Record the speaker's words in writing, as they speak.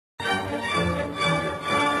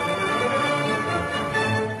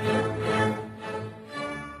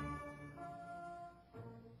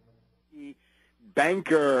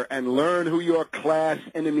banker and learn who your class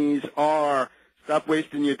enemies are. Stop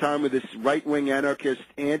wasting your time with this right-wing anarchist,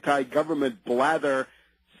 anti-government blather.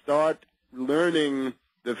 Start learning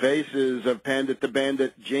the faces of Pandit the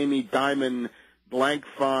Bandit, Jamie Dimon,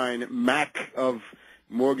 Blankfein, Mac of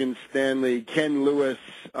Morgan Stanley, Ken Lewis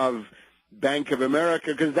of Bank of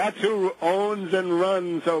America, because that's who owns and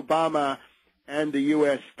runs Obama and the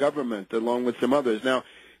U.S. government, along with some others. Now,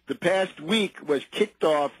 the past week was kicked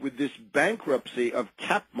off with this bankruptcy of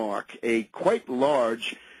Capmark, a quite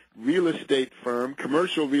large real estate firm,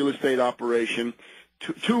 commercial real estate operation,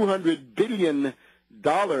 $200 billion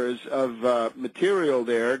of material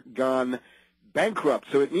there gone bankrupt.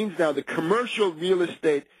 So it means now the commercial real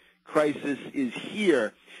estate crisis is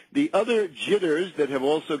here. The other jitters that have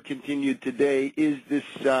also continued today is this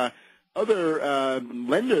other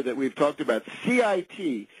lender that we've talked about,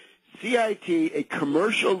 CIT. CIT, a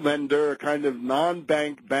commercial lender, a kind of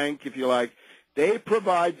non-bank bank, if you like. They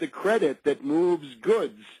provide the credit that moves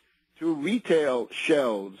goods to retail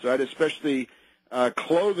shelves, right, especially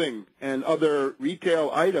clothing and other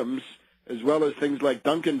retail items, as well as things like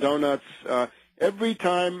Dunkin' Donuts. Every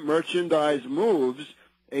time merchandise moves,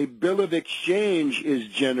 a bill of exchange is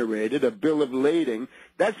generated, a bill of lading.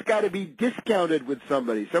 That's got to be discounted with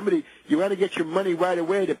somebody. You want to get your money right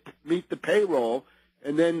away to meet the payroll,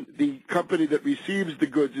 and then the company that receives the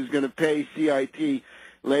goods is going to pay CIT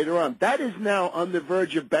later on. That is now on the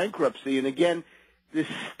verge of bankruptcy. And again, the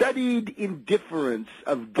studied indifference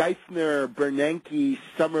of Geithner, Bernanke,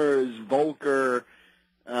 Summers, Volcker,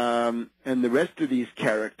 and the rest of these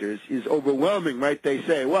characters is overwhelming, right? They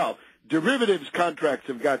say, well, derivatives contracts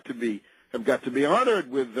have got to be honored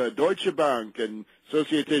with Deutsche Bank and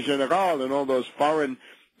Societe Generale and all those foreign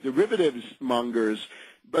derivatives mongers.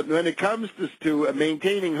 But when it comes to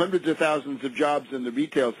maintaining hundreds of thousands of jobs in the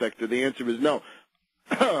retail sector, the answer is no.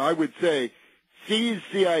 I would say seize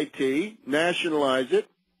CIT, nationalize it,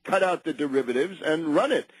 cut out the derivatives, and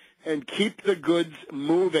run it, and keep the goods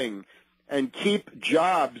moving, and keep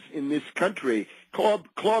jobs in this country.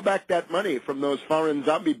 Claw back that money from those foreign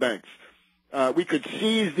zombie banks. We could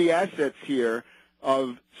seize the assets here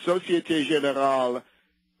of Societe Generale,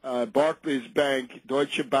 Barclays Bank,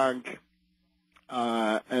 Deutsche Bank,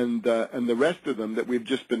 and the rest of them that we've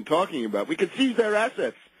just been talking about. We could seize their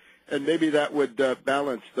assets, and maybe that would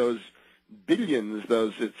balance those billions.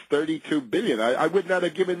 It's $32 billion. I would not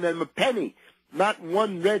have given them a penny, not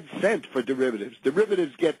one red cent for derivatives.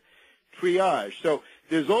 Derivatives get triage. So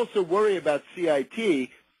there's also worry about CIT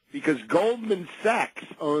because Goldman Sachs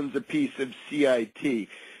owns a piece of CIT.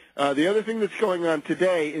 The other thing that's going on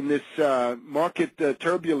today in this market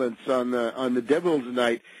turbulence on the Devil's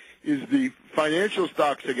Night is the financial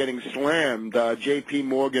stocks are getting slammed. J.P.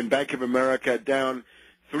 Morgan, Bank of America down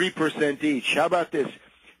 3% each. How about this?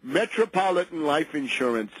 Metropolitan Life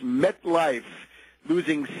Insurance, MetLife,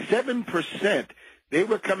 losing 7%. They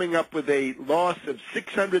were coming up with a loss of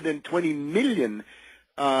 $620 million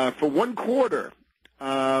for one quarter.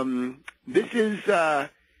 This is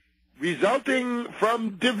resulting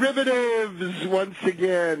from derivatives once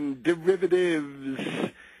again. Derivatives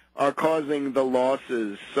are causing the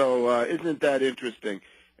losses. So isn't that interesting?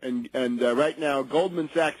 And right now, Goldman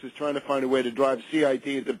Sachs is trying to find a way to drive CIT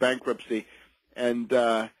into bankruptcy and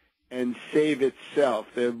save itself.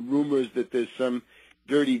 There are rumors that there's some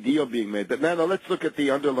dirty deal being made. But now let's look at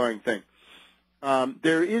the underlying thing.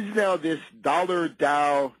 There is now this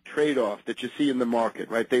dollar-Dow trade-off that you see in the market,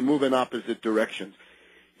 right? They move in opposite directions.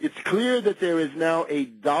 It's clear that there is now a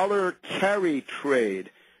dollar carry trade.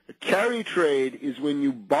 A carry trade is when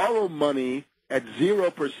you borrow money at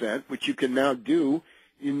 0%, which you can now do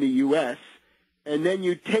in the U.S., and then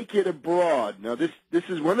you take it abroad. Now, this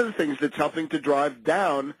is one of the things that's helping to drive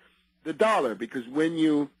down the dollar, because when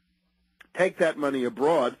you take that money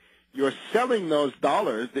abroad, you're selling those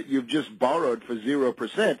dollars that you've just borrowed for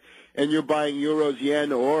 0%, and you're buying euros,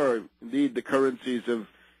 yen, or indeed the currencies of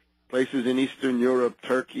places in Eastern Europe,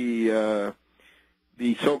 Turkey, the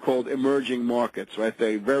so-called emerging markets, right?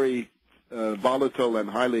 They're very volatile and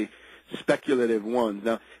highly speculative ones.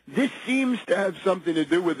 Now, this seems to have something to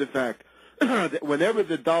do with the fact that whenever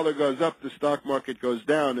the dollar goes up, the stock market goes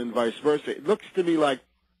down, and vice versa. It looks to me like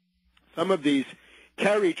some of these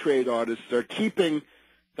carry trade artists are keeping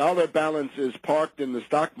dollar balances parked in the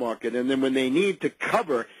stock market, and then when they need to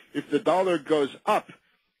cover, if the dollar goes up,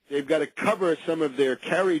 they've got to cover some of their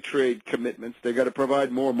carry trade commitments. They've got to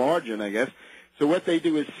provide more margin, I guess. So what they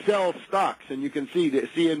do is sell stocks, and you can see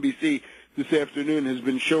that CNBC this afternoon has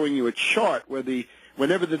been showing you a chart where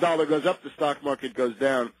whenever the dollar goes up, the stock market goes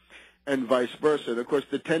down, and vice versa. And of course,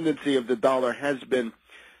 the tendency of the dollar has been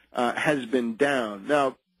down.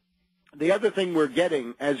 Now, The other thing we're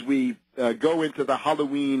getting as we go into the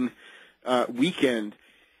Halloween weekend,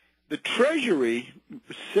 the Treasury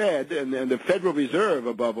said, and the Federal Reserve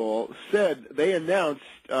above all, said they announced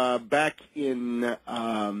back in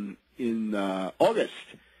August,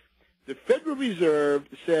 the Federal Reserve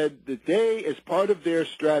said that they, as part of their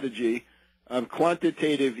strategy of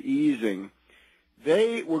quantitative easing,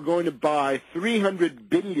 they were going to buy $300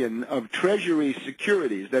 billion of Treasury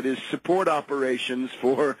securities, that is, support operations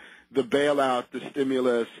for the bailout, the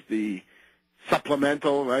stimulus, the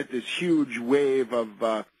supplemental, right? This huge wave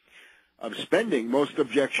of spending, most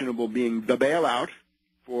objectionable being the bailout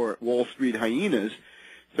for Wall Street hyenas.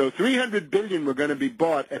 So $300 billion were going to be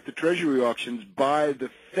bought at the Treasury auctions by the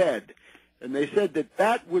Fed, and they said that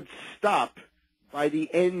that would stop by the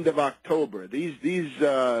end of October. These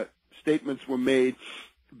statements were made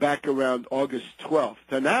back around August 12th.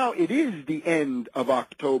 So now it is the end of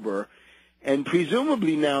October, and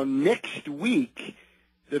presumably now next week,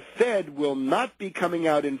 the Fed will not be coming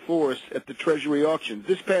out in force at the Treasury auctions.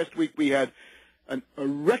 This past week we had a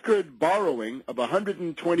record borrowing of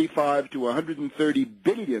 $125 to $130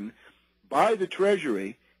 billion by the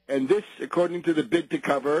Treasury, and this, according to the bid to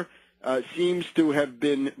cover, seems to have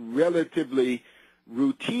been relatively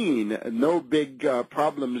routine. No big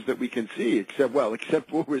problems that we can see, except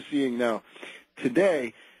what we're seeing now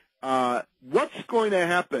today. What's going to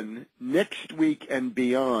happen next week and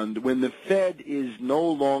beyond when the Fed is no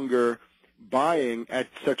longer buying at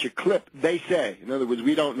such a clip, they say? In other words,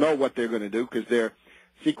 we don't know what they're going to do because they're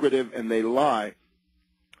secretive and they lie.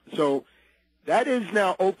 So that is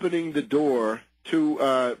now opening the door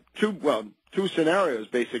to two scenarios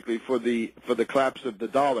basically for the collapse of the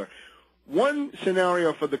dollar. One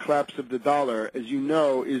scenario for the collapse of the dollar, as you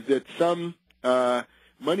know, is that some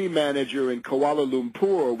money manager in Kuala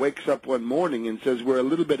Lumpur wakes up one morning and says, we're a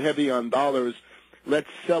little bit heavy on dollars, let's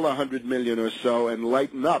sell 100 million or so and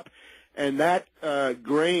lighten up. And that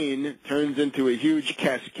grain turns into a huge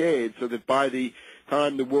cascade so that by the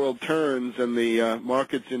time the world turns and the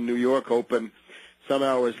markets in New York open some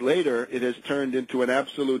hours later, it has turned into an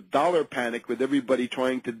absolute dollar panic with everybody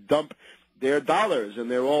trying to dump their dollars, and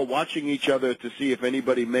they're all watching each other to see if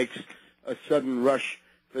anybody makes a sudden rush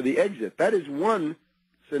for the exit. That is one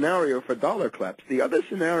scenario for dollar collapse. The other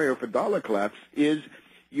scenario for dollar collapse is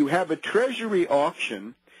you have a Treasury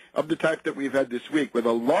auction of the type that we've had this week with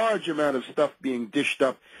a large amount of stuff being dished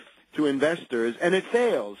up to investors, and it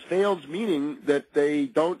fails. Fails meaning that they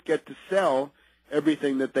don't get to sell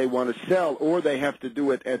everything that they want to sell, or they have to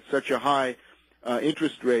do it at such a high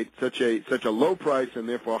interest rate, such a low price and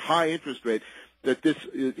therefore high interest rate, that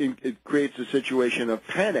it creates a situation of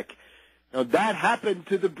panic. Now, that happened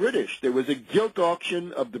to the British. There was a gilt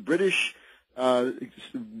auction of the British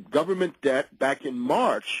government debt back in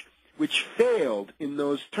March, which failed in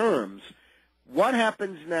those terms. What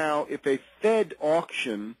happens now if a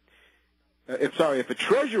if a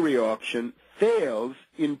Treasury auction fails,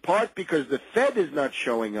 in part because the Fed is not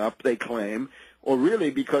showing up, they claim, or really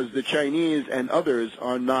because the Chinese and others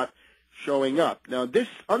are not showing up. Now, this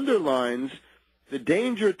underlines the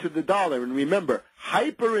danger to the dollar. And remember,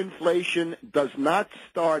 hyperinflation does not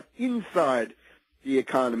start inside the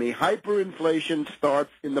economy. Hyperinflation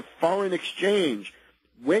starts in the foreign exchange.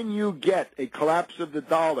 When you get a collapse of the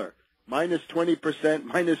dollar, minus 20%,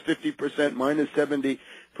 minus 50%, minus 70%,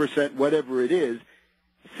 whatever it is,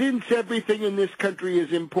 since everything in this country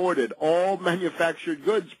is imported, all manufactured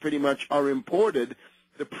goods pretty much are imported,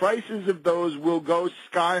 the prices of those will go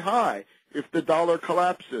sky high if the dollar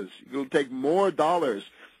collapses. You'll take more dollars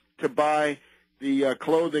to buy the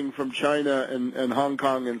clothing from China and Hong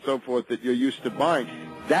Kong and so forth that you're used to buying.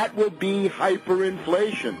 That will be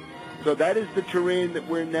hyperinflation. So that is the terrain that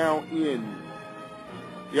we're now in.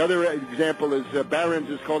 The other example is Barron's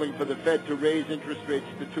is calling for the Fed to raise interest rates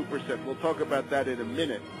to 2%. We'll talk about that in a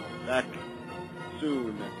minute. Back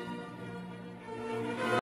soon.